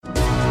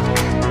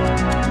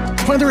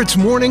Whether it's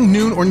morning,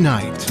 noon, or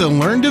night, the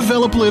Learn,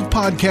 Develop, Live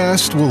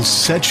podcast will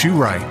set you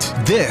right.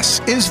 This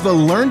is the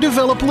Learn,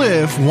 Develop,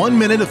 Live 1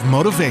 Minute of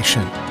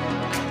Motivation.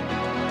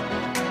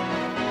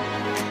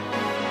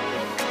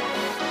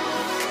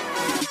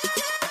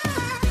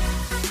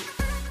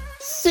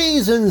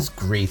 Season's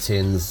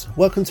greetings.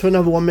 Welcome to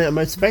another 1 minute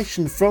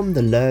motivation from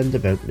the Learn,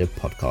 Develop, Live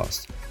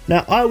podcast.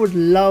 Now, I would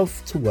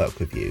love to work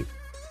with you.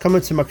 Come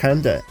into my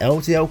calendar,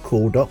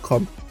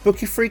 ldlcall.com,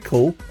 book your free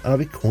call, and I'll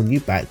be calling you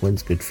back when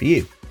it's good for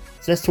you.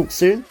 So let's talk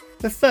soon.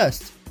 But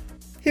first,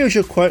 here's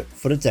your quote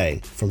for the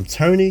day from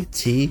Tony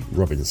T.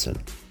 Robinson.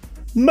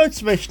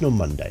 Motivational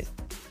Monday.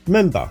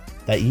 Remember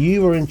that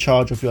you are in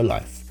charge of your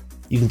life.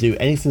 You can do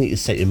anything that you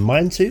set your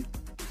mind to,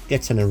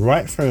 get in the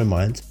right frame of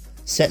mind,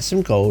 set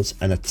some goals,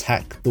 and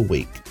attack the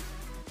week.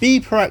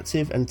 Be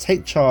proactive and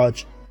take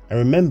charge, and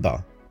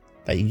remember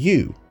that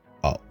you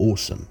are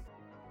awesome.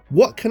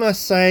 What can I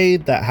say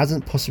that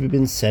hasn't possibly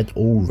been said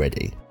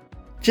already?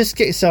 Just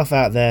get yourself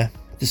out there,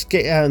 just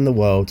get out in the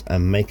world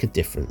and make a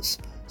difference.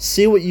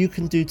 See what you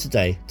can do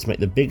today to make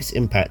the biggest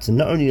impact to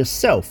not only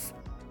yourself,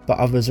 but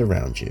others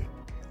around you.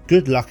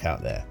 Good luck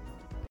out there.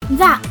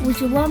 That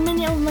was your 1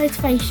 minute of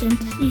motivation.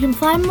 You can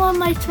find more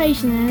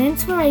motivation and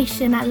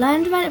inspiration at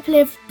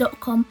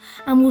learndeveloplive.com,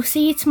 and we'll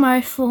see you tomorrow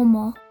for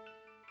more.